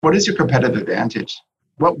what is your competitive advantage?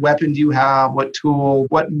 What weapon do you have? What tool?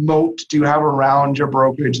 What moat do you have around your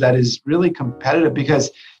brokerage that is really competitive? Because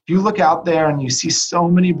if you look out there and you see so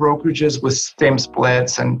many brokerages with same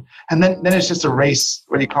splits, and then it's just a race,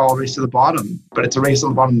 what do you call a race to the bottom? But it's a race on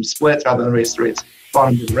the bottom of splits rather than a race to rates,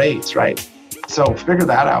 bottom of the rates, right? So figure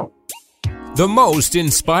that out. The most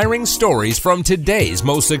inspiring stories from today's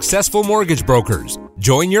most successful mortgage brokers.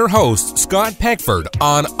 Join your host, Scott Peckford,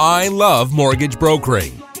 on I Love Mortgage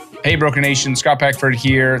Brokering. Hey, Broker Nation, Scott Peckford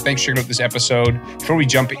here. Thanks for checking out this episode. Before we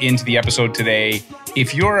jump into the episode today,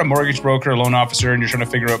 if you're a mortgage broker, a loan officer, and you're trying to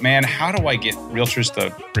figure out, man, how do I get realtors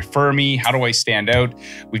to refer me? How do I stand out?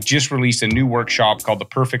 We've just released a new workshop called the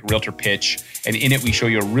Perfect Realtor Pitch. And in it, we show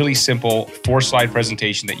you a really simple 4-slide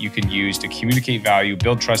presentation that you can use to communicate value,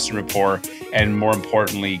 build trust and rapport, and more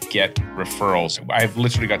importantly, get referrals. I've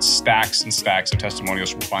literally got stacks and stacks of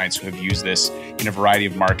testimonials from clients who have used this in a variety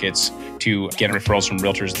of markets to get referrals from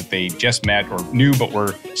realtors that they just met or knew but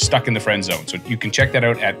were stuck in the friend zone. So you can check that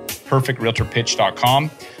out at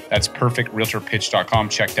perfectrealtorpitch.com. That's perfectrealtorpitch.com.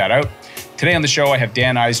 Check that out. Today on the show, I have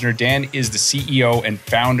Dan Eisner. Dan is the CEO and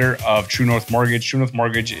founder of True North Mortgage. True North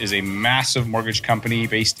Mortgage is a massive mortgage company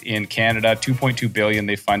based in Canada. $2.2 billion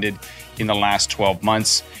they funded in the last 12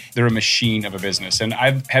 months. They're a machine of a business. And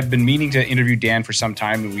I have been meaning to interview Dan for some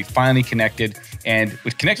time, and we finally connected. And we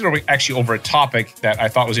connected over a topic that I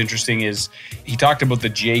thought was interesting. Is he talked about the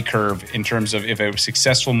J curve in terms of if a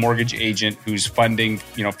successful mortgage agent who's funding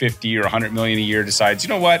 50 or 100 million a year decides, you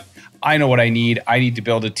know what, I know what I need. I need to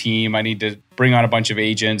build a team. I need to bring on a bunch of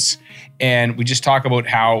agents. And we just talk about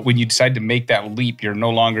how when you decide to make that leap, you're no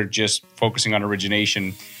longer just focusing on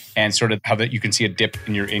origination and sort of how that you can see a dip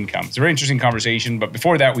in your income. It's a very interesting conversation. But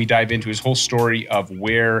before that, we dive into his whole story of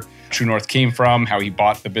where True North came from, how he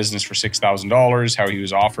bought the business for $6,000, how he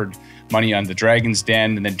was offered money on the Dragon's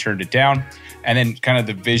Den and then turned it down, and then kind of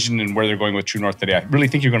the vision and where they're going with True North today. I really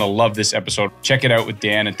think you're going to love this episode. Check it out with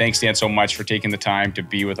Dan. And thanks, Dan, so much for taking the time to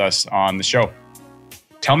be with us on the show.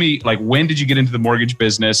 Tell me, when did you get into the mortgage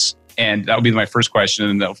business? And that would be my first question.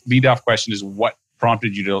 And the lead-off question is, what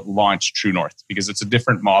prompted you to launch True North? Because it's a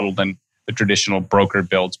different model than the traditional broker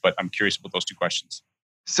builds, but I'm curious about those two questions.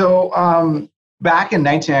 So back in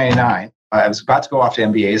 1999, I was about to go off to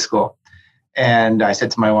MBA school. And I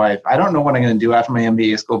said to my wife, I don't know what I'm going to do after my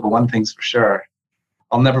MBA school, but one thing's for sure,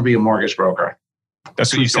 I'll never be a mortgage broker.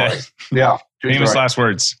 That's what you said. Yeah. Famous last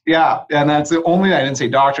words. Yeah. And that's the only, I didn't say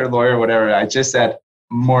doctor, lawyer, whatever. I just said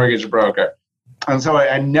mortgage broker. And so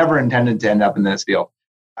I never intended to end up in this field.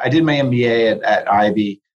 I did my MBA at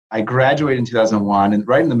Ivy. I graduated in 2001 and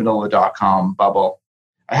right in the middle of the dot-com bubble.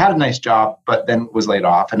 I had a nice job, but then was laid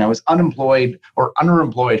off. And I was unemployed or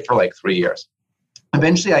underemployed for 3 years.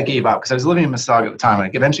 Eventually, I gave up because I was living in Mississauga at the time. I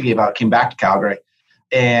eventually gave up, came back to Calgary,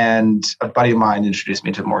 and a buddy of mine introduced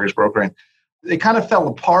me to mortgage brokering. It kind of fell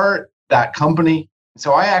apart, that company.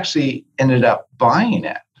 So I actually ended up buying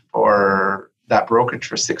it for that brokerage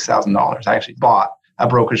for $6,000. I actually bought a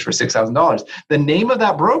brokerage for $6,000. The name of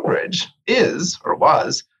that brokerage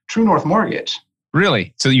was True North Mortgage.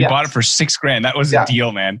 Really? So you bought it for $6,000. That was a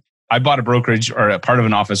deal, man. I bought a brokerage or a part of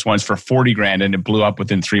an office once for $40,000 and it blew up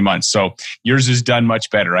within 3 months. So yours is done much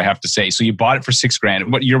better, I have to say. So you bought it for $6,000.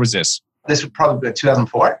 What year was this? This would probably be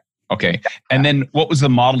 2004. Okay. And then what was the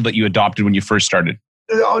model that you adopted when you first started?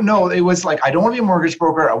 Oh, no, it was I don't want to be a mortgage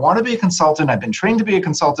broker. I want to be a consultant. I've been trained to be a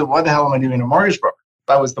consultant. What the hell am I doing a mortgage broker?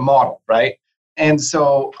 That was the model, right? And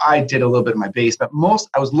so I did a little bit in my basement.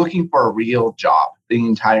 I was looking for a real job the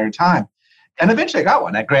entire time. And eventually I got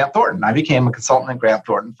one at Grant Thornton. I became a consultant at Grant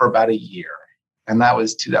Thornton for about a year. And that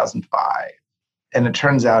was 2005. And it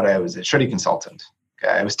turns out I was a shitty consultant.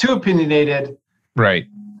 Okay, I was too opinionated. Right.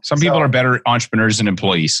 Some people are better entrepreneurs than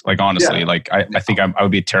employees. Honestly, I think I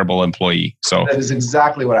would be a terrible employee. So that is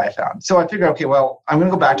exactly what I found. So I figured, okay, well, I'm going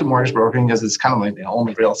to go back to mortgage brokering because it's kind of the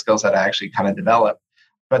only real skills that I actually kind of developed.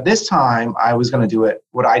 But this time I was going to do it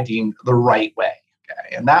what I deemed the right way.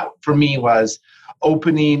 Okay. And that for me was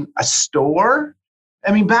opening a store.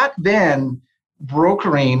 I mean, back then,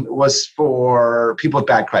 brokering was for people with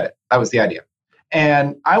bad credit. That was the idea.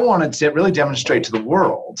 And I wanted to really demonstrate to the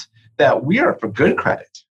world that we are for good credit.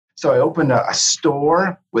 So I opened a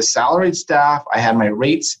store with salaried staff. I had my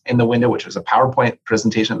rates in the window, which was a PowerPoint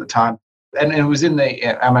presentation at the time. And it was I'm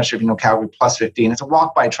not sure if you know Calgary Plus 15. It's a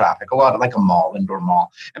walk-by traffic, a lot like a mall, indoor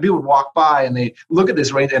mall. And people would walk by and they look at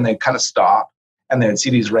this rate and they kind of stop. And they'd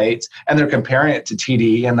see these rates and they're comparing it to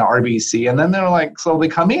TD and the RBC. And then they're slowly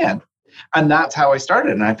come in. And that's how I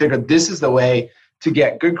started. And I figured this is the way to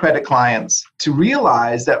get good credit clients to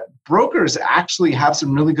realize that brokers actually have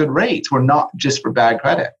some really good rates. We're not just for bad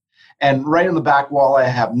credit. And right on the back wall, I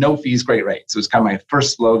have no fees, great rates. It was kind of my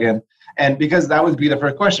first slogan. And because that would be the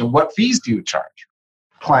first question, what fees do you charge?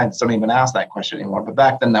 Clients don't even ask that question anymore. But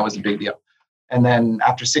back then, that was a big deal. And then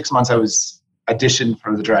after 6 months, I was auditioned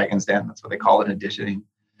for the Dragon's Den. That's what they call it, auditioning.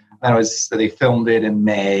 They filmed it in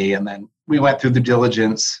May. And then we went through the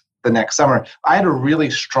diligence the next summer. I had a really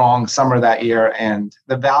strong summer that year. And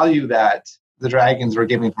the value that the Dragons were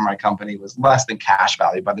giving for my company was less than cash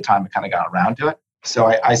value by the time I kind of got around to it. So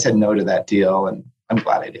I said no to that deal, and I'm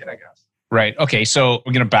glad I did, I guess. Right. Okay. So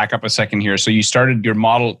we're going to back up a second here. So you started your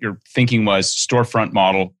model, your thinking was storefront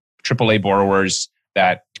model, AAA borrowers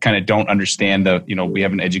that kind of don't understand we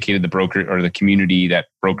haven't educated the broker or the community that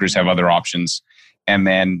brokers have other options. And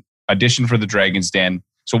then audition for the Dragon's Den.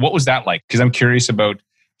 So what was that like? Because I'm curious about,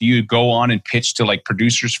 do you go on and pitch to like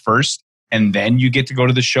producers first and then you get to go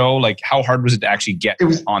to the show? Like, how hard was it to actually get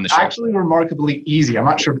on the show? Actually remarkably easy. I'm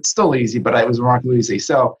not sure if it's still easy, but it was remarkably easy.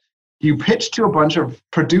 So you pitch to a bunch of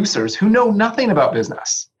producers who know nothing about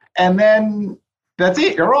business. And then that's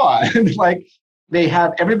it, you're on. Like, they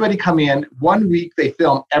have everybody come in 1 week, they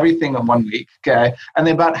film everything in 1 week, okay? And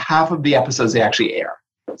then about half of the episodes they actually air.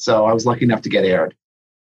 So I was lucky enough to get aired.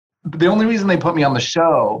 The only reason they put me on the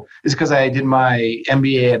show is because I did my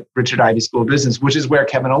MBA at Richard Ivey School of Business, which is where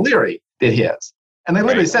Kevin O'Leary did his. And they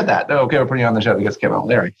literally said that, okay, we're putting you on the show because Kevin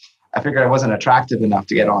O'Leary. I figured I wasn't attractive enough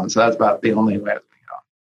to get on. So that's about the only way I was going to get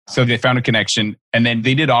on. So they found a connection, and then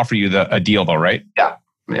they did offer you a deal though, right? Yeah.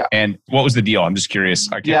 And what was the deal? I'm just curious.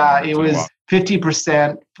 It was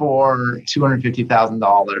 50% for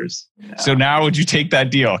 $250,000. Yeah. So now would you take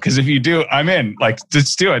that deal? Because if you do, I'm in. Like,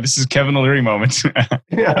 let's do it. This is Kevin O'Leary moment.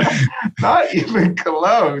 Yeah, not even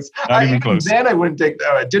close. Not even close. Then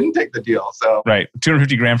I didn't take the deal. So right,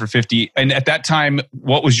 $250,000 for 50. And at that time,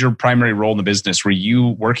 what was your primary role in the business? Were you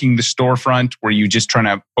working the storefront? Were you just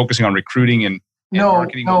focusing on recruiting and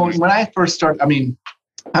marketing? No. When I first started,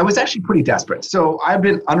 I was actually pretty desperate. So I've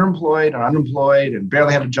been unemployed and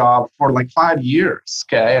barely had a job for like 5 years.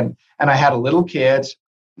 Okay. And I had a little kid.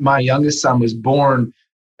 My youngest son was born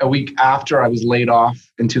a week after I was laid off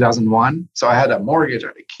in 2001. So I had a mortgage, I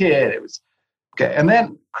had a kid. It was okay. And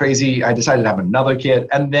then crazy, I decided to have another kid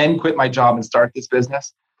and then quit my job and start this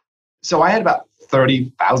business. So I had about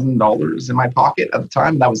 $30,000 in my pocket at the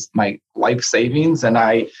time. That was my life savings. And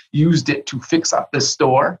I used it to fix up this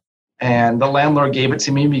store. And the landlord gave it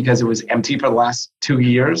to me because it was empty for the last 2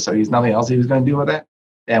 years. So he's nothing else he was going to do with it.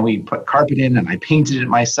 And we put carpet in and I painted it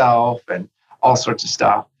myself and all sorts of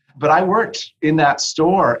stuff. But I worked in that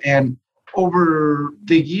store. And over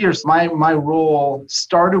the years, my role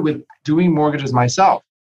started with doing mortgages myself.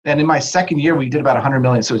 And in my second year, we did about 100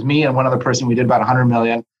 million. So it was me and one other person. We did about 100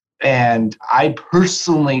 million. And I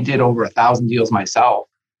personally did over 1,000 deals myself,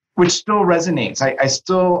 which still resonates. I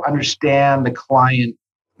still understand the client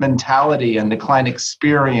mentality and the client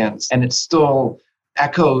experience, and it still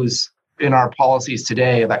echoes in our policies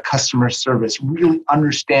today, that customer service, really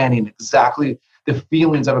understanding exactly the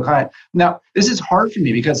feelings of a client. Now, this is hard for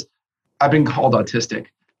me because I've been called autistic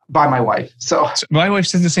by my wife. So my wife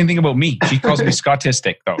says the same thing about me. She calls me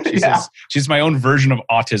Scottistic, though. She says she's my own version of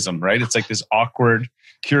autism, right? It's like this awkward,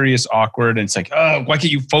 curious, awkward, and it's like, oh, why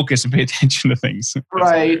can't you focus and pay attention to things?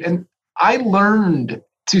 Right. And I learned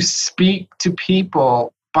to speak to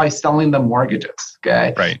people by selling them mortgages,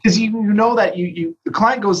 okay? Right. Because you know that the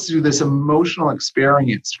client goes through this emotional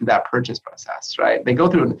experience through that purchase process, right? They go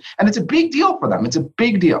through it, and it's a big deal for them. It's a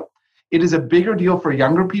big deal. It is a bigger deal for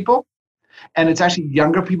younger people, and it's actually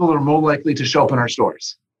younger people that are more likely to show up in our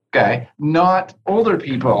stores, okay? Not older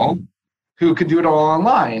people who could do it all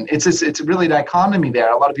online. It's really a dichotomy there.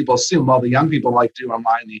 A lot of people assume, well, the young people like to do it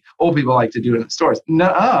online, the old people like to do it in the stores.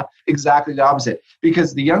 No, exactly the opposite.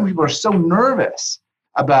 Because the young people are so nervous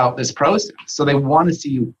about this process. So they want to see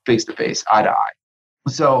you face to face, eye to eye.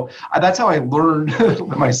 So that's how I learned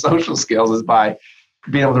my social skills, is by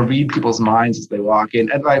being able to read people's minds as they walk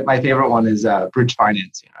in. And my favorite one is bridge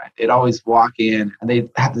financing. Right? They'd always walk in and they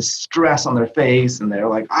have this stress on their face and they're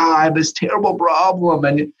like, I have this terrible problem.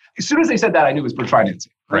 And as soon as they said that, I knew it was bridge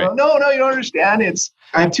financing. Right. Go, no, you don't understand.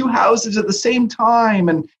 I have 2 houses at the same time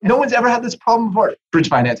and no one's ever had this problem before. Bridge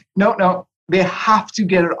financing. No. They have to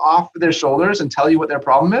get it off their shoulders and tell you what their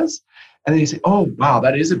problem is. And then you say, oh, wow,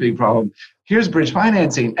 that is a big problem. Here's bridge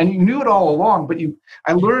financing. And you knew it all along, but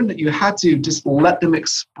I learned that you had to just let them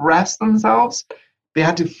express themselves. They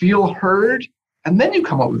had to feel heard. And then you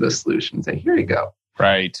come up with a solution and say, here you go.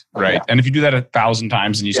 Right. Okay. And if you do that 1,000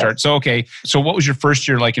 times and you start, so what was your first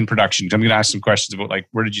year like in production? I'm going to ask some questions about like,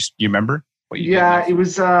 where did you remember? It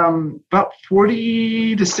was about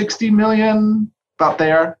 40 to 60 million, about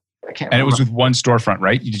there. I can't remember. And it was with one storefront,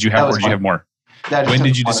 right? Did you have more? When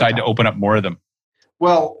did you decide to open up more of them?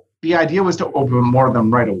 Well, the idea was to open more of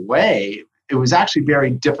them right away. It was actually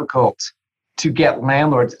very difficult to get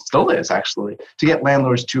landlords, it still is actually, to get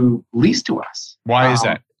landlords to lease to us. Why is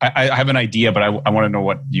that? I have an idea, but I want to know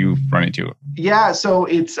what you run into. Yeah, so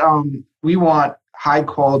it's we want high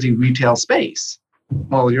quality retail space.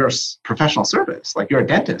 Well, you're a professional service, like you're a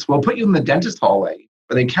dentist. We'll put you in the dentist hallway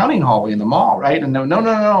or the accounting hallway in the mall, right? And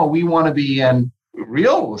no, we want to be in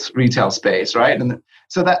real retail space, right? And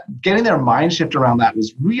so that getting their mind shift around that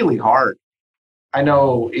was really hard. I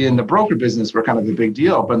know in the broker business, we're kind of a big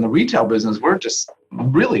deal, but in the retail business, we're just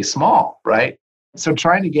really small, right? So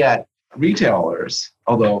trying to get retailers,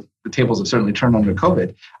 although the tables have certainly turned under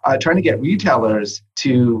COVID, trying to get retailers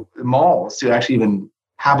to the malls to actually even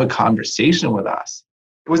have a conversation with us.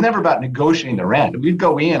 It was never about negotiating the rent. We'd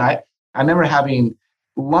go in. I remember having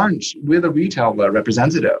lunch with a retail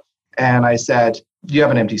representative, and I said, "Do you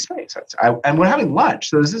have an empty space?" And we're having lunch,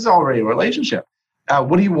 so this is already a relationship.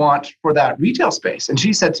 What do you want for that retail space? And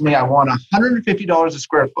she said to me, "I want $150 a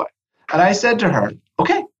square foot." And I said to her,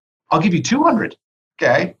 "Okay, I'll give you $200.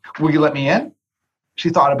 Okay, will you let me in?"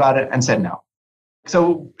 She thought about it and said no.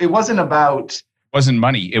 So it wasn't about... It wasn't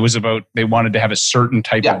money. It was about they wanted to have a certain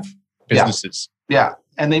type of businesses. Yeah.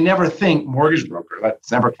 And they never think mortgage broker. That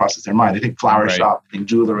never crosses their mind. They think flower shop, they think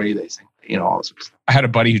jewelry, they think, all this sort of stuff. I had a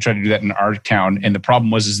buddy who tried to do that in our town. And the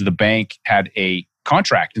problem was the bank had a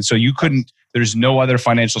contract. And so you couldn't, there's no other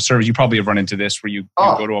financial service. You probably have run into this where you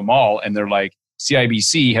go to a mall and they're like,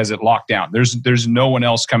 CIBC has it locked down. There's no one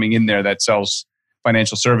else coming in there that sells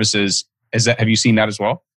financial services. Have you seen that as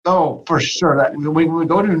well? Oh, for sure. That when we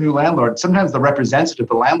go to a new landlord, sometimes the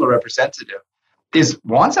landlord representative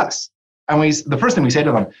wants us. And the first thing we say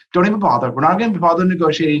to them, don't even bother. We're not going to bother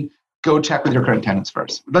negotiating. Go check with your current tenants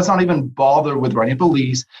first. Let's not even bother with writing up a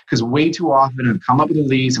lease, because way too often we come up with a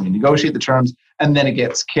lease and we negotiate the terms and then it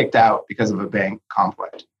gets kicked out because of a bank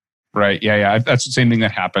conflict. Right. Yeah. That's the same thing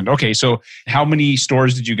that happened. Okay. So how many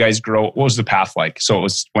stores did you guys grow? What was the path like? So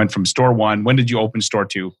it went from store 1. When did you open store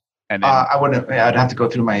 2? And then, I'd have to go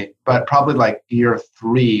through but probably like year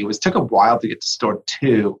 3. It took a while to get to store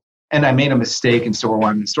 2. And I made a mistake in store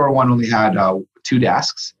 1. Store 1 only had 2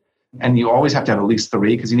 desks. And you always have to have at least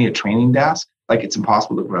 3 because you need a training desk. Like it's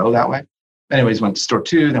impossible to grow that way. Anyways, went to store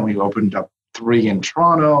 2. Then we opened up 3 in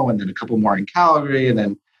Toronto, and then a couple more in Calgary, and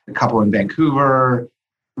then a couple in Vancouver,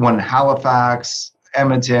 1 in Halifax,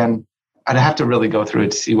 Edmonton. I'd have to really go through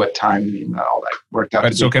it to see what time all that worked out.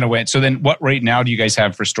 But so kind of went. So then what rate now do you guys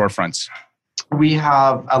have for storefronts? We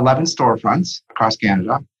have 11 storefronts across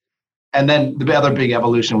Canada. And then the other big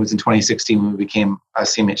evolution was in 2016 when we became a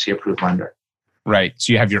CMHC approved lender. Right.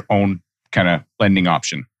 So you have your own kind of lending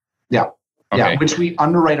option. Yeah. Okay. Yeah, which we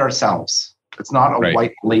underwrite ourselves. It's not a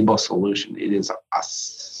white label solution. It is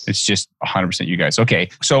us. It's just 100% you guys. Okay.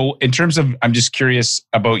 So in terms of, I'm just curious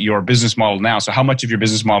about your business model now. So how much of your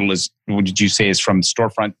business model did you say is from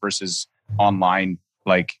storefront versus online?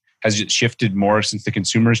 Like, has it shifted more since the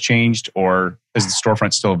consumer's changed, or is the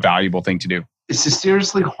storefront still a valuable thing to do? It's a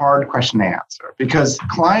seriously hard question to answer because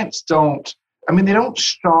clients they don't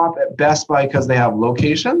shop at Best Buy because they have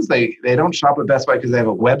locations. They don't shop at Best Buy because they have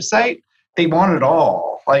a website. They want it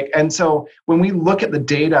all. And so when we look at the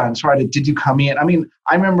data and did you come in?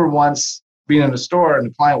 I remember once being in a store and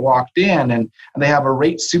a client walked in and they have a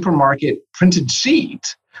Rate Supermarket printed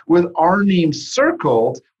sheet with our name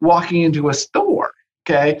circled walking into a store.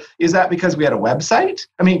 Okay. Is that because we had a website?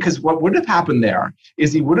 Because what would have happened there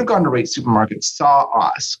is he would have gone to Rate Supermarket, saw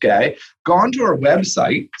us, okay, gone to our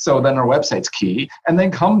website. So then our website's key, and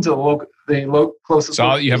then come to the closest.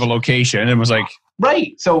 Saw that you have a location and was like,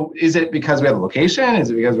 right. So is it because we have a location? Is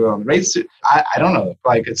it because we're on the Rate? I don't know.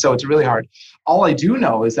 So it's really hard. All I do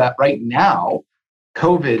know is that right now,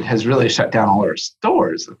 COVID has really shut down all our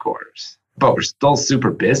stores, of course, but we're still super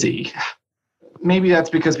busy. Maybe that's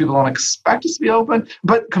because people don't expect us to be open.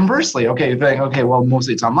 But conversely, well,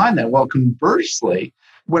 mostly it's online then. Well, conversely,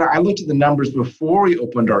 when I looked at the numbers before we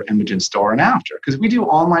opened our Edmonton store and after, because we do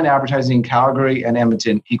online advertising in Calgary and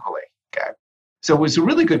Edmonton equally, okay? So it was a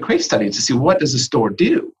really good case study to see what does a store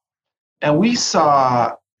do. And we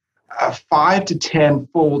saw a 5 to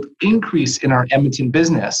 10-fold increase in our Edmonton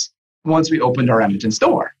business once we opened our Edmonton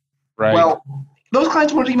store. Right. Well, those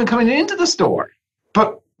clients weren't even coming into the store.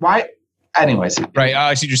 But why? Anyways. Right.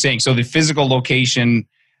 I see what you're saying. So the physical location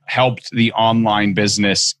helped the online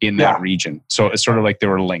business in that region. So it's sort of like they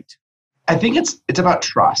were linked. I think it's about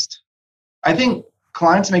trust. I think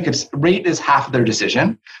clients rate is half of their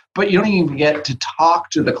decision, but you don't even get to talk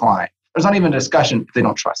to the client. There's not even a discussion if they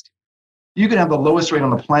don't trust you. You can have the lowest rate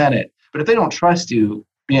on the planet, but if they don't trust you,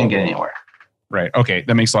 you ain't get anywhere. Right. Okay.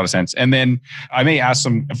 That makes a lot of sense. And then I may ask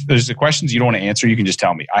some, if there's the questions you don't want to answer, you can just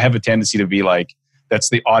tell me. I have a tendency to be like, that's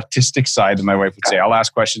the autistic side that my wife would say. I'll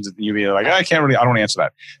ask questions and you'll be like, I don't want to answer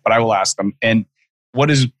that, but I will ask them. And what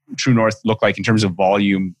does True North look like in terms of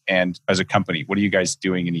volume and as a company? What are you guys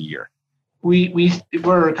doing in a year?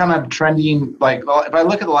 We're kind of trending, like, well, if I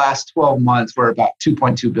look at the last 12 months, we're about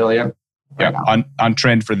 2.2 billion. Right on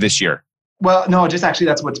trend for this year. Well, no, just actually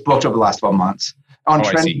that's what's booked over the last 12 months. On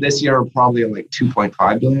trend this year, probably like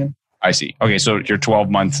 2.5 billion. I see. Okay, so your 12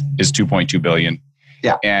 month is 2.2 billion.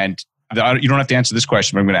 Yeah. And you don't have to answer this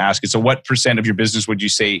question, but I'm going to ask it. So what percent of your business would you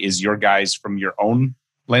say is your guys from your own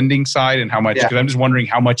lending side, and how much? Because I'm just wondering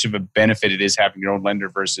how much of a benefit it is having your own lender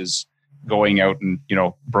versus going out and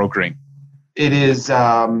brokering. It is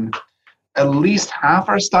at least half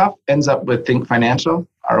our stuff ends up with Think Financial,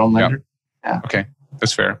 our own lender. Yeah. Okay,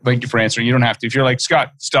 that's fair. Thank you for answering. You don't have to. If you're like,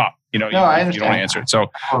 Scott, stop. No, I understand. You don't want to answer it. So,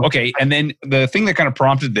 okay. And then the thing that kind of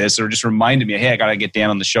prompted this, or just reminded me, hey, I got to get Dan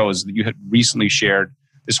on the show, is that you had recently shared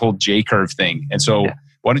this whole J-curve thing. And so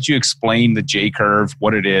why don't you explain the J-curve,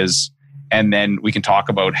 what it is, and then we can talk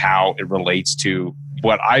about how it relates to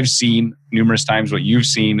what I've seen numerous times, what you've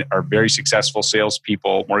seen are very successful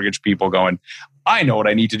salespeople, mortgage people going, I know what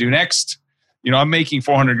I need to do next. I'm making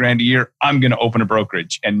 $400,000 a year. I'm going to open a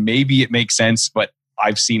brokerage. And maybe it makes sense, but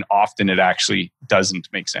I've seen often it actually doesn't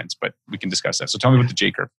make sense. But we can discuss that. So tell me about the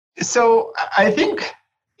J-curve. So I think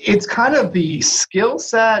it's kind of the skill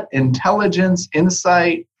set, intelligence,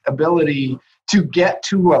 insight, ability to get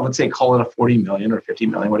to, let's say, call it a 40 million or 50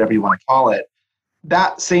 million, whatever you want to call it.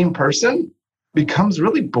 That same person becomes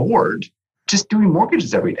really bored just doing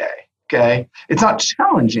mortgages every day. Okay. It's not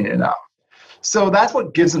challenging enough. So that's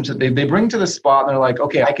what gives them they bring to the spot and they're like,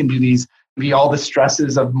 okay, I can do these, maybe all the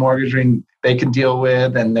stresses of mortgaging they can deal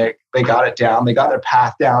with, and they got it down, they got their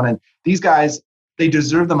path down. And these guys, they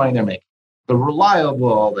deserve the money they're making. They're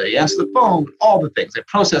reliable, they answer the phone, all the things, they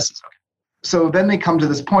process this. Okay. So then they come to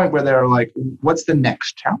this point where they're like, what's the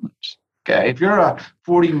next challenge? Okay. If you're a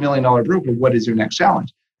 $40 million broker, what is your next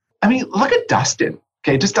challenge? I mean, look at Dustin.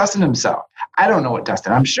 Okay. Just Dustin himself. I don't know what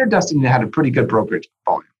Dustin, I'm sure Dustin had a pretty good brokerage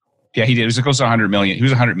volume. Yeah, he did. It was close to 100 million. He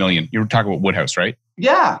was 100 million. You were talking about Woodhouse, right?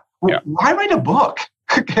 Yeah. Well, why write a book?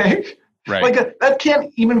 Okay. Right. Like that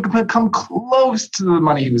can't even come close to the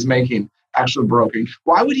money he was making actually brokering.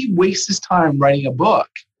 Why would he waste his time writing a book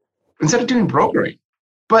instead of doing brokering?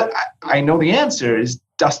 But I know the answer is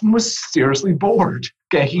Dustin was seriously bored.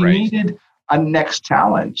 Okay. He needed a next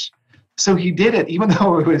challenge. So he did it, even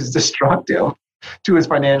though it was destructive to his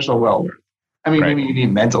financial well-being. I mean, maybe you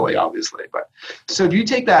need mentally, obviously. But so if you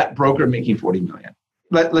take that broker making 40 million,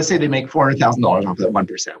 let's say they make $400,000 off of that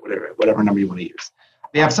 1%, whatever number you want to use.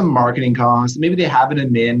 They have some marketing costs. Maybe they have an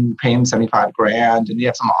admin paying $75,000, and you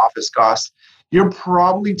have some office costs. You're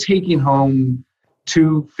probably taking home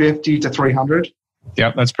 $250 to $300.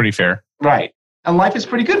 Yep, that's pretty fair. Right. And life is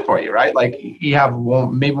pretty good for you, right? Like you have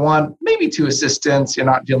one, maybe two assistants. You're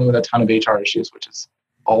not dealing with a ton of HR issues, which is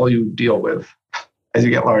all you deal with as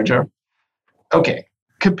you get larger. Okay,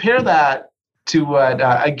 compare that to what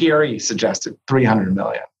Gary suggested, 300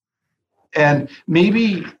 million. And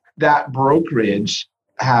maybe that brokerage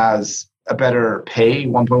has a better pay,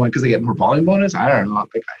 1.1, because they get more volume bonus. I don't know.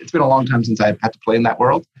 Like, it's been a long time since I've had to play in that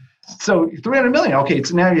world. So 300 million, okay,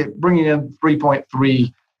 so now you're bringing in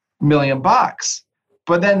 3.3 million bucks,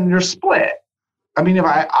 but then you're split. I mean, if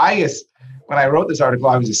I guess when I wrote this article,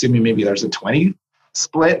 I was assuming maybe there's a 20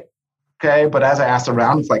 split, okay? But as I asked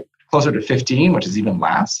around, it's like closer to 15, which is even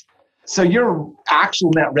less. So your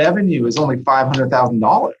actual net revenue is only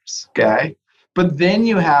 $500,000, okay? But then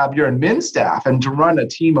you have your admin staff, and to run a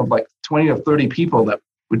team of like 20 or 30 people that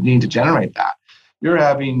would need to generate that, you're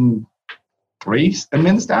having 3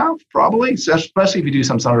 admin staff, probably, especially if you do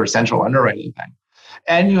some sort of central underwriting thing.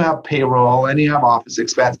 And you have payroll, and you have office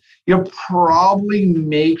expense. You're probably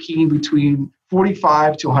making between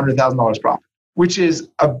 $45,000 to $100,000 profit, which is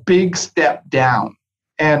a big step down.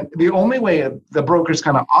 And the only way the brokers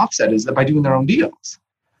kind of offset is that by doing their own deals.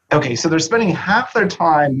 Okay, so they're spending half their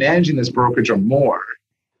time managing this brokerage or more,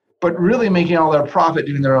 but really making all their profit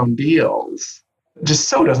doing their own deals just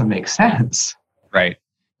so doesn't make sense. Right.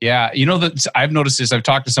 Yeah. I've noticed this. I've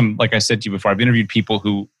talked to some, like I said to you before, I've interviewed people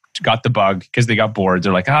who got the bug because they got bored.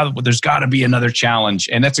 They're like, there's got to be another challenge.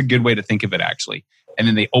 And that's a good way to think of it, actually. And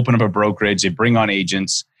then they open up a brokerage, they bring on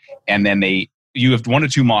agents, and then you have one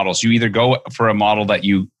of two models. You either go for a model that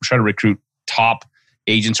you try to recruit top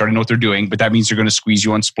agents already know what they're doing, but that means they're going to squeeze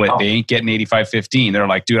you on split. Oh. They ain't getting 85-15. They're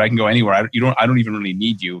like, dude, I can go anywhere. I don't even really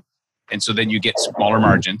need you. And so then you get smaller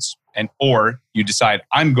margins, or you decide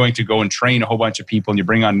I'm going to go and train a whole bunch of people, and you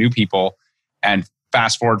bring on new people, and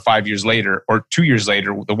fast forward 5 years later or 2 years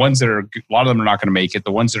later, the ones that are, a lot of them are not going to make it.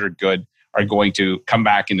 The ones that are good are going to come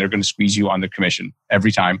back and they're going to squeeze you on their commission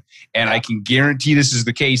every time. And I can guarantee this is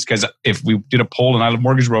the case because if we did a poll and I Love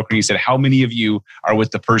Mortgage Brokering, he said, how many of you are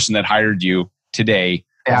with the person that hired you today?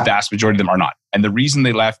 The vast majority of them are not. And the reason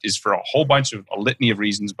they left is for a whole bunch of a litany of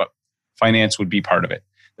reasons, but finance would be part of it.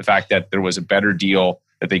 The fact that there was a better deal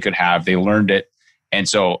that they could have, they learned it. And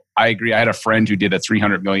so I agree. I had a friend who did a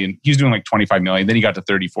 300 million. He was doing like 25 million. Then he got to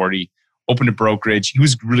 30, 40, opened a brokerage. He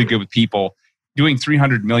was really good with people. Doing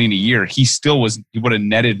 300 million a year, he would have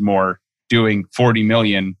netted more doing 40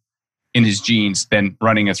 million in his jeans than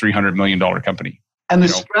running a $300 million company. And the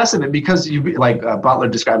stress of it, because Butler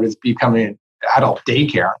described it as becoming an adult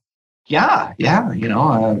daycare. Yeah.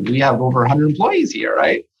 We have over 100 employees here,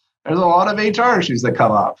 right? There's a lot of HR issues that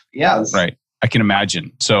come up. Yes. Right. I can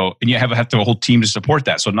imagine. So, and you have to have a whole team to support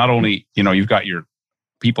that. So not only, you've got your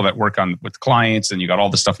people that work with clients and you got all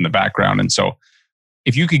the stuff in the background. And so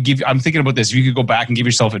if you could I'm thinking about this, if you could go back and give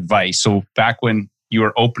yourself advice. So back when you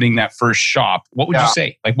were opening that first shop, what would you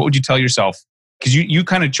say? Like, what would you tell yourself? Because you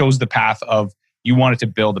kind of chose the path of you wanted to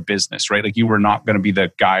build a business, right? Like you were not going to be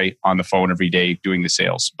the guy on the phone every day doing the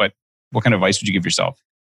sales. But what kind of advice would you give yourself?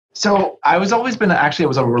 So I was a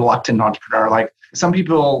reluctant entrepreneur. Like some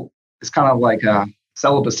people, it's kind of like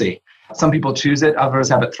celibacy. Some people choose it, others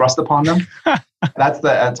have it thrust upon them.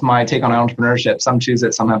 That's my take on entrepreneurship. Some choose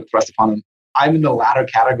it, some have it thrust upon them. I'm in the latter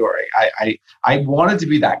category. I wanted to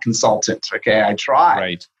be that consultant. Okay, I tried.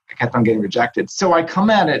 Right. I kept on getting rejected. So I come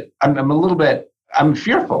at it. I'm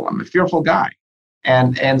fearful. I'm a fearful guy,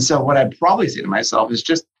 and so what I'd probably say to myself is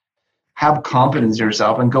just have confidence in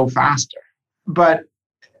yourself and go faster. But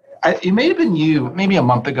it may have been you, maybe a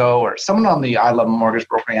month ago, or someone on the I Love Mortgage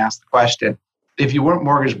Brokering asked the question: if you weren't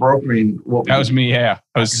mortgage brokering, what would that was me? Yeah,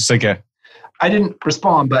 I was just like I didn't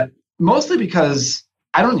respond, but mostly because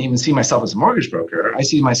I don't even see myself as a mortgage broker. I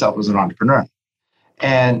see myself as an entrepreneur.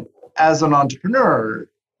 And as an entrepreneur,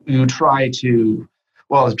 you try to,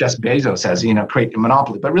 well, as Jeff Bezos says, create a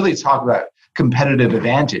monopoly, but really talk about competitive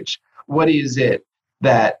advantage. What is it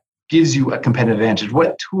that gives you a competitive advantage?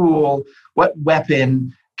 What tool, what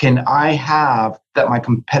weapon can I have that my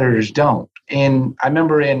competitors don't? And I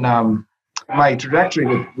remember in my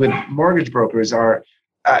trajectory with mortgage brokers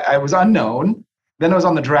I was unknown. Then I was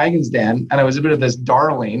on the Dragon's Den, and I was a bit of this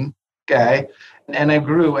darling guy, and I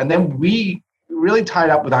grew. And then we really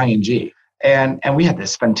tied up with ING, and we had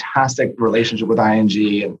this fantastic relationship with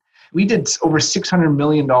ING, and we did over $600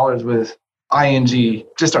 million with ING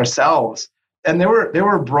just ourselves. And there were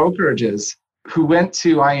brokerages who went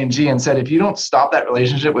to ING and said, if you don't stop that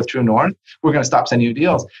relationship with True North, we're going to stop sending you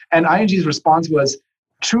deals. And ING's response was,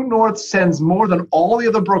 True North sends more than all the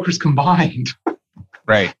other brokers combined.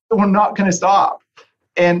 Right. So we're not going to stop.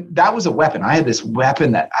 And that was a weapon. I had this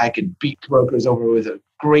weapon that I could beat brokers over with a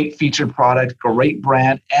great featured product, great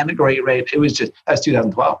brand, and a great rate. That was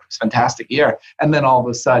 2012. It was a fantastic year. And then all of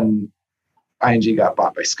a sudden, ING got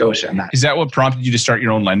bought by Scotia. And is that what prompted you to start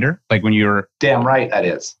your own lender? Like when you were... Damn right, that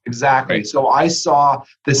is. Exactly. Right. So I saw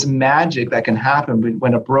this magic that can happen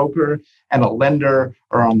when a broker and a lender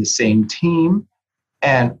are on the same team,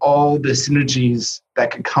 and all the synergies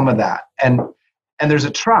that could come of that. And there's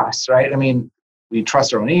a trust, right? I mean, we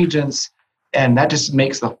trust our own agents, and that just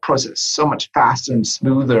makes the process so much faster and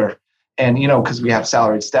smoother. And, because we have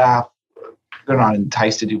salaried staff, they're not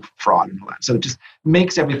enticed to do fraud and all that. So it just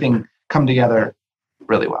makes everything come together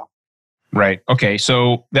really well. Right. Okay.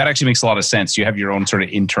 So that actually makes a lot of sense. You have your own sort of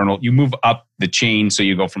internal, you move up the chain. So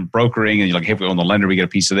you go from brokering and you're like, hey, if we own the lender, we get a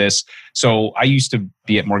piece of this. So I used to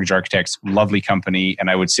be at Mortgage Architects, lovely company. And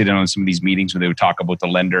I would sit in on some of these meetings where they would talk about the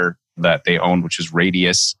lender that they owned, which is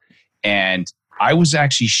Radius. And I was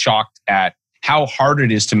actually shocked at how hard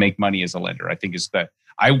it is to make money as a lender. I think is that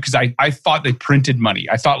because I thought they printed money.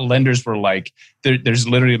 I thought lenders were like, there's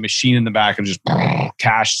literally a machine in the back and just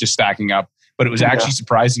cash just stacking up. But it was actually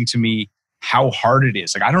surprising to me how hard it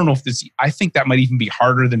is. Like, I don't know if I think that might even be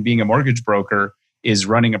harder than being a mortgage broker is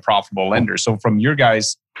running a profitable lender. So from your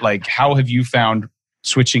guys, like, how have you found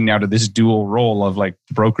switching now to this dual role of like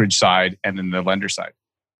the brokerage side and then the lender side?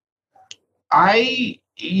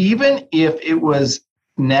 Even if it was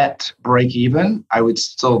net break even, I would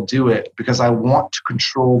still do it because I want to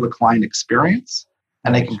control the client experience,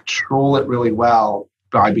 and I can control it really well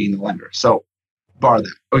by being the lender. So bar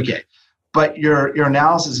that. Okay. But your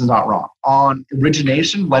analysis is not wrong. On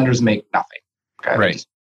origination, lenders make nothing. Okay? Right.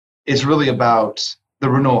 It's really about the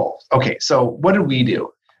renewal. Okay, so what did we do?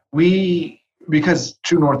 Because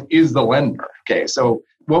True North is the lender. Okay, so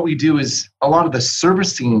what we do is a lot of the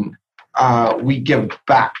servicing we give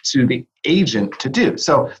back to the agent to do.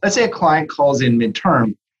 So let's say a client calls in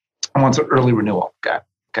midterm and wants an early renewal. Okay.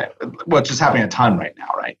 Which is happening a ton right now,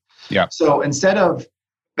 right? Yeah. So instead of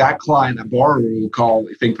that client, a borrower will call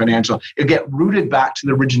Think Financial, it'll get routed back to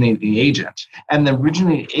the originating agent. And the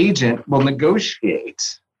originating agent will negotiate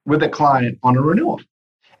with the client on a renewal.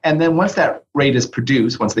 And then once that rate is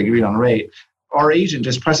produced, once they agree on a rate, our agent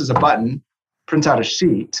just presses a button, prints out a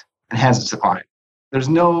sheet, and hands it to the client. There's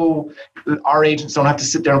our agents don't have to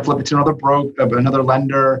sit there and flip it to another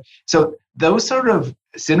lender. So those sort of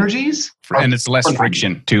synergies. And it's less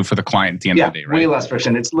friction too for the client at the end of the day, right? Way less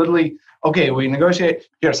friction. It's literally, okay, we negotiate,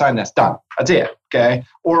 here, sign this, done. That's it, okay?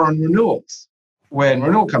 Or on renewals. When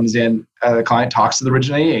renewal comes in, the client talks to the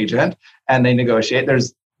originating agent and they negotiate.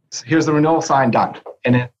 Here's the renewal, sign, done.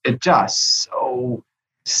 And it just so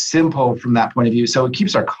simple from that point of view. So it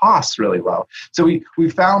keeps our costs really low. So we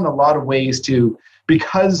found a lot of ways to,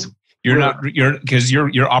 because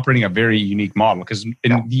you're operating a very unique model, because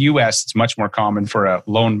in the US it's much more common for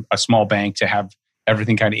a small bank to have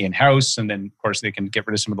everything kind of in-house, and then of course they can get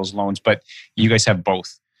rid of some of those loans, but you guys have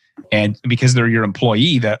both. And because they're your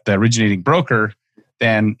employee, the originating broker,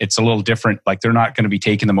 then it's a little different. Like they're not going to be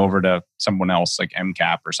taking them over to someone else like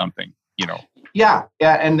MCAP or something, Yeah.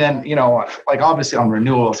 And then, like obviously on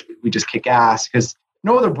renewals, we just kick ass because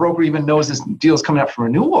no other broker even knows this deal is coming up for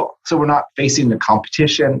renewal. So we're not facing the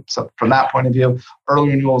competition. So from that point of view, early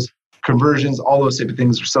renewals, conversions, all those type of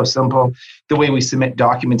things are so simple. The way we submit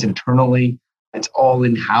documents internally, it's all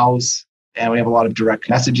in-house. And we have a lot of direct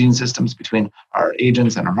messaging systems between our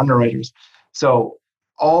agents and our underwriters. So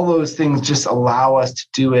all those things just allow us to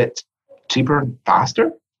do it cheaper and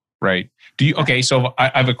faster. Right. So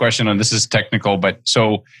I have a question on this. Is technical, but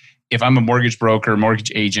so if I'm a mortgage broker,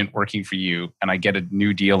 mortgage agent working for you, and I get a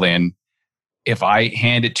new deal in, if I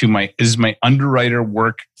hand it to does my underwriter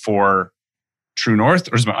work for True North,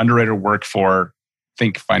 or does my underwriter work for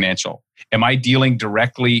Think Financial? Am I dealing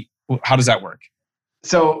directly? How does that work?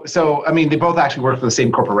 So I mean, they both actually work for the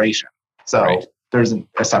same corporation. So there's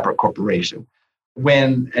a separate corporation.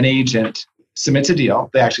 When an agent submits a deal,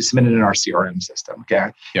 they actually submit it in our CRM system.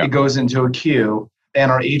 Okay. Yeah. It goes into a queue,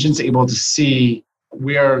 and our agent's able to see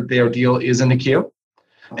where their deal is in the queue.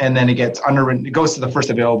 And then it gets underwritten. It goes to the first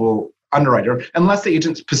available underwriter, unless the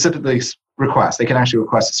agent specifically requests. They can actually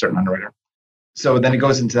request a certain underwriter. So then it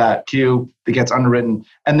goes into that queue, it gets underwritten,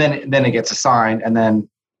 and then it gets assigned. And then,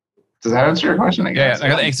 does that answer your question? I guess?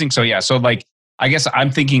 Yeah, I think so. Yeah. So like, I guess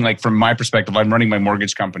I'm thinking like from my perspective, I'm running my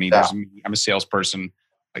mortgage company. I'm a salesperson.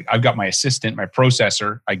 Like I've got my assistant, my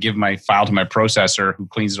processor. I give my file to my processor, who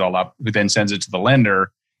cleans it all up, who then sends it to the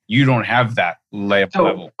lender. You don't have that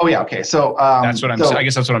level. Oh yeah, okay. So that's what I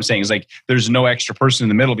guess that's what I'm saying is like there's no extra person in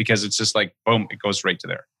the middle because it's just like boom, it goes right to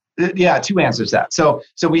there. Yeah, two answers to that. So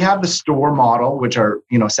we have the store model, which are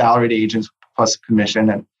salaried agents plus commission,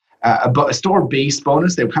 and a store-based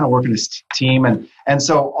bonus. They kind of work in this team, and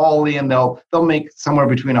so all in they'll make somewhere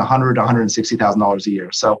between $100,000 to $160,000 a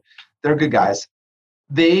year. So they're good guys.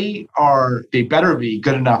 They better be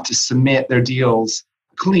good enough to submit their deals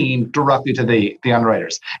clean directly to the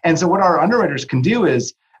underwriters. And so what our underwriters can do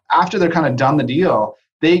is, after they're kind of done the deal,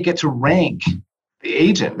 they get to rank the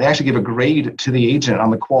agent. They actually give a grade to the agent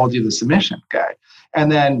on the quality of the submission. Okay.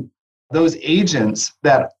 And then those agents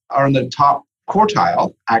that are in the top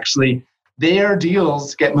quartile, actually, their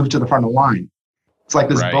deals get moved to the front of the line. It's like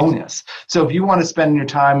this bonus. So if you want to spend your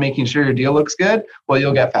time making sure your deal looks good, well,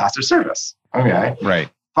 you'll get faster service. Okay. Right.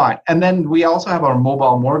 Fine. And then we also have our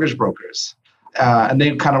mobile mortgage brokers. And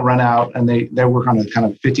they kind of run out and they work on a kind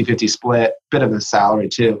of 50-50 split, bit of a salary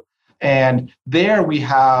too. And there we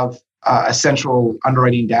have a central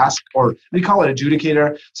underwriting desk, or we call it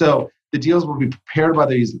adjudicator. So the deals will be prepared by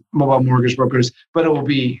these mobile mortgage brokers, but it will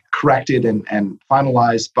be corrected and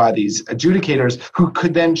finalized by these adjudicators, who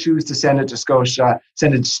could then choose to send it to Scotia,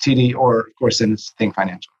 send it to TD, or of course send it to Think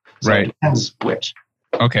Financial. So it depends which.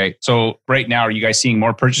 Okay. So right now, are you guys seeing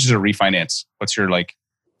more purchases or refinance? What's your, if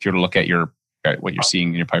you were to look at what you're seeing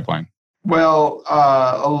in your pipeline? Well,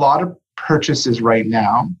 a lot of purchases right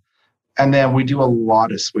now. And then we do a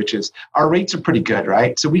lot of switches. Our rates are pretty good,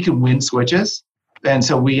 right? So we can win switches. And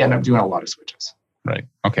so we end up doing a lot of switches. Right.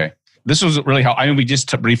 Okay. This was really how, we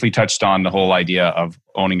just briefly touched on the whole idea of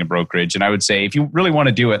owning a brokerage. And I would say, if you really want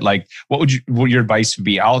to do it, what your advice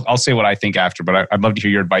be? I'll say what I think after, but I'd love to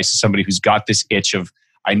hear your advice as somebody who's got this itch of,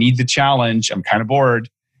 I need the challenge. I'm kind of bored.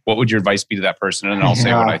 What would your advice be to that person? And then I'll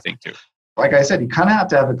say what I think too. Like I said, you kind of have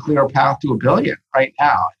to have a clear path to $1 billion right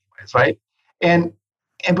now, anyways, right?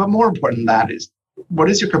 But more important than that is, what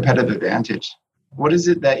is your competitive advantage? What is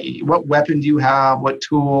it what weapon do you have? What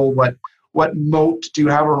tool? what moat do you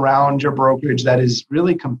have around your brokerage that is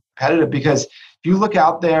really competitive? Because if you look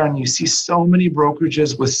out there and you see so many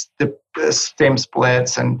brokerages with the same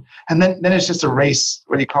splits, and then it's just a race,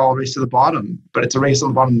 what do you call a race to the bottom? But it's a race on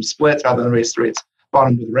the bottom splits rather than a race to rates,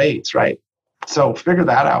 bottom with rates, right? So figure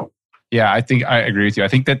that out. Yeah, I think I agree with you. I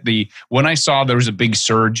think that when I saw there was a big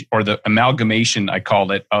surge, or the amalgamation, I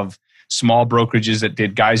called it, of small brokerages that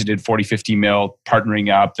did guys that did 40, 50 mil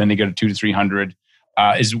partnering up, then they go to 200 to 300,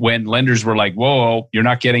 is when lenders were like, whoa, you're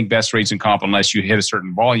not getting best rates in comp unless you hit a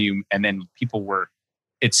certain volume. And then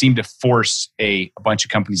it seemed to force a bunch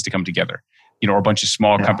of companies to come together, or a bunch of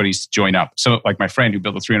small companies to join up. So like my friend who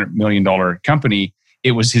built a $300 million company,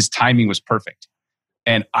 his timing was perfect.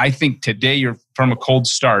 And I think today you're from a cold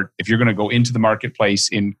start. If you're going to go into the marketplace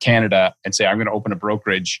in Canada and say, I'm going to open a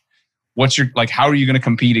brokerage, how are you going to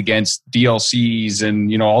compete against DLCs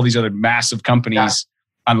and, all these other massive companies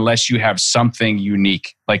unless you have something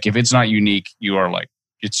unique? Like if it's not unique, you are like,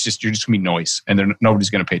 you're just going to be noise, and nobody's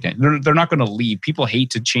going to pay attention. They're not going to lead. People hate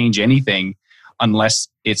to change anything unless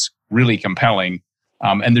it's really compelling.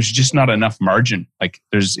 And there's just not enough margin like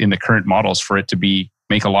there's in the current models for it to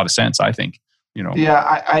make a lot of sense, I think.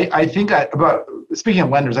 Yeah, I think about speaking of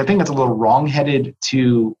lenders, I think it's a little wrong-headed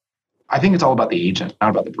I think it's all about the agent, not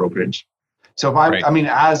about the brokerage. So if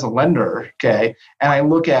as a lender, okay, and I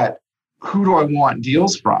look at who do I want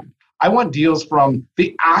deals from? I want deals from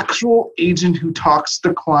the actual agent who talks to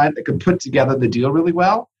the client that can put together the deal really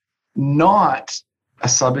well, not a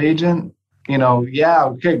sub-agent.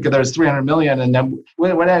 There's 300 million, and then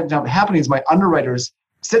what ends up happening is my underwriters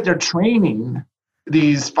sit there training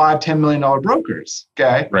these $5-10 million brokers.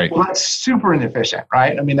 Okay. Right. Well, that's super inefficient,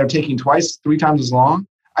 right? I mean, they're taking 2-3 times as long.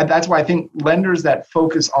 That's why I think lenders that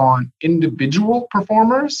focus on individual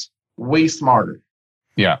performers way smarter.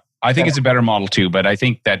 Yeah. I think it's a better model too, but I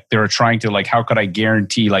think that they're trying to how could I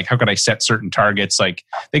guarantee, how could I set certain targets?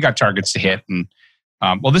 They got targets to hit. And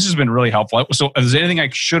this has been really helpful. So is there anything I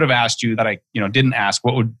should have asked you that I, didn't ask?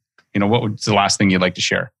 What would the last thing you'd like to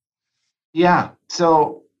share? Yeah.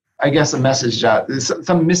 So I guess a message,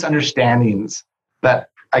 some misunderstandings that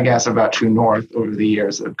I guess about True North over the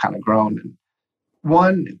years have kind of grown. And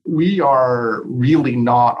one, we are really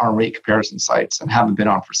not on rate comparison sites and haven't been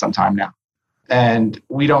on for some time now. And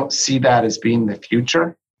we don't see that as being the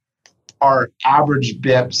future. Our average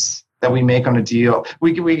bips that we make on a deal,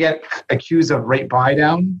 we get accused of rate buy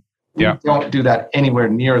down. We don't do that anywhere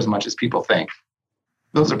near as much as people think.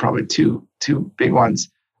 Those are probably two big ones.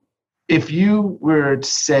 If you were to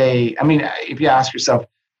say, if you ask yourself,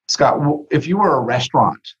 Scott, if you were a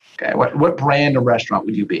restaurant, okay, what brand of restaurant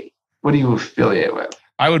would you be? What do you affiliate with?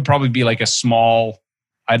 I would probably be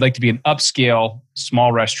I'd like to be an upscale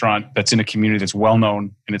small restaurant that's in a community that's well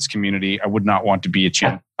known in its community. I would not want to be a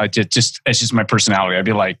chain. It's just my personality. I'd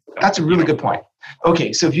be like, that's a really good point.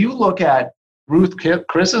 Okay, so if you look at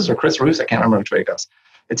Chris Ruth's, I can't remember which way it goes.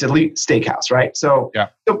 It's Elite Steakhouse, right? So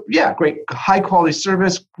great, high quality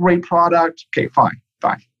service, great product. Okay, fine.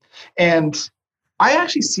 And I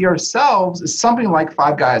actually see ourselves as something like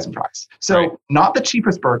Five Guys in price. So not the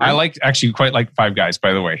cheapest burger. I quite like Five Guys,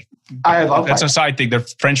 by the way. I love that's a side thing. The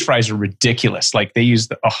French fries are ridiculous. They use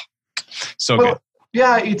good.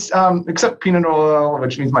 Yeah, it's except peanut oil,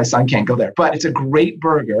 which means my son can't go there. But it's a great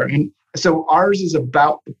burger, and so ours is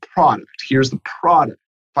about the product. Here's the product.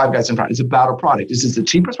 Five Guys in front. It's about a product. Is this the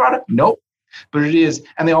cheapest product? Nope. But it is,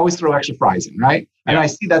 and they always throw extra fries in, right? And I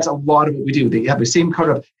see that's a lot of what we do. They have the same code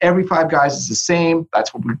of every Five Guys is the same.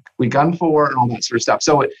 That's what we gun for and all that sort of stuff.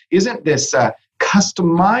 So it isn't this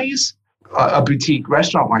customized a boutique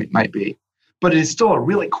restaurant might be, but it is still a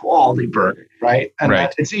really quality burger, right? And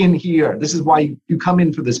it's in here. This is why you come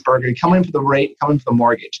in for this burger. You come in for the rate, come in for the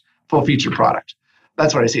mortgage, full feature product.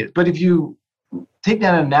 That's what I see it. But if you take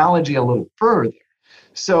that analogy a little further,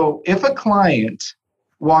 so if a client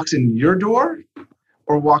walks in your door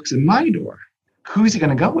or walks in my door, who's he going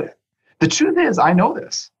to go with? The truth is, I know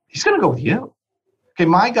this. He's going to go with you. Okay,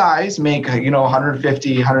 my guys make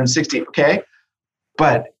 150, 160, okay?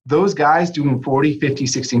 But those guys doing 40, 50,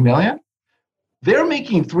 60 million, they're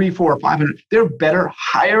making 3, 4, 500. They're better,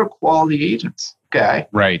 higher quality agents, okay?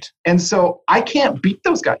 Right. And so I can't beat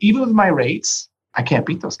those guys. Even with my rates, I can't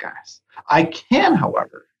beat those guys. I can,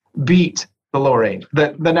 however, beat the lower age,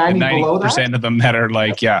 the 90 below that. 90% of them that are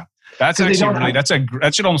that's actually really,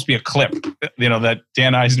 that should almost be a clip, that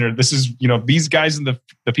Dan Eisner, this is, these guys and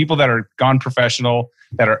the people that are gone professional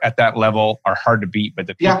that are at that level are hard to beat, but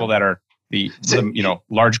the people that are the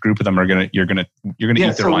large group of them are you're gonna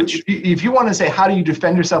eat their lunch. If you want to say, how do you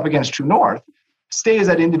defend yourself against True North? Stay as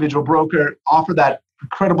that individual broker, offer that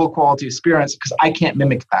incredible quality experience because I can't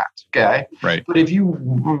mimic that. Okay. Right. But if you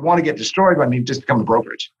want to get destroyed by me, just become a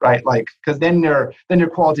brokerage, right? Like, because then your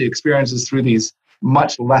quality experience is through these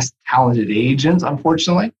much less talented agents,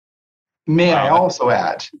 unfortunately. May I also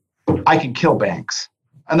add, I can kill banks.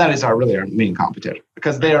 And that is our main competitor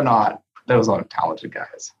because they are not, those aren't talented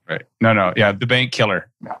guys. Right. No. Yeah. The bank killer.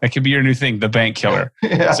 Yeah. That could be your new thing, the bank killer.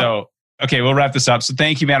 Yeah. So, okay, we'll wrap this up. So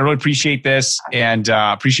thank you, man. I really appreciate this and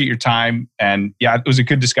appreciate your time. And yeah, it was a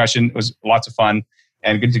good discussion. It was lots of fun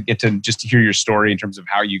and good to get to just to hear your story in terms of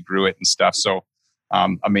how you grew it and stuff. So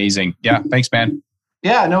amazing. Yeah. Thanks, man.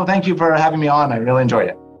 Yeah, no, thank you for having me on. I really enjoyed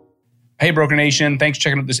it. Hey, Broker Nation. Thanks for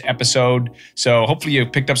checking out this episode. So hopefully you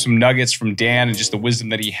picked up some nuggets from Dan and just the wisdom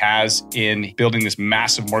that he has in building this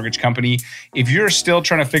massive mortgage company. If you're still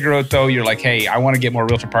trying to figure out, though, you're like, hey, I want to get more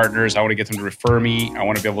realtor partners. I want to get them to refer me. I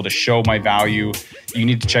want to be able to show my value. You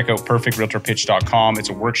need to check out perfectrealtorpitch.com. It's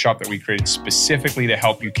a workshop that we created specifically to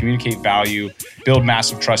help you communicate value, build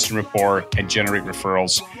massive trust and rapport, and generate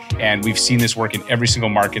referrals. And we've seen this work in every single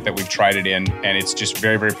market that we've tried it in. And it's just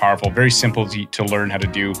very, very powerful, very simple to learn how to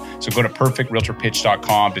do. So go to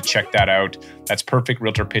perfectrealtorpitch.com to check that out. That's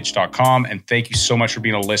perfectrealtorpitch.com. And thank you so much for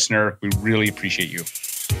being a listener. We really appreciate you.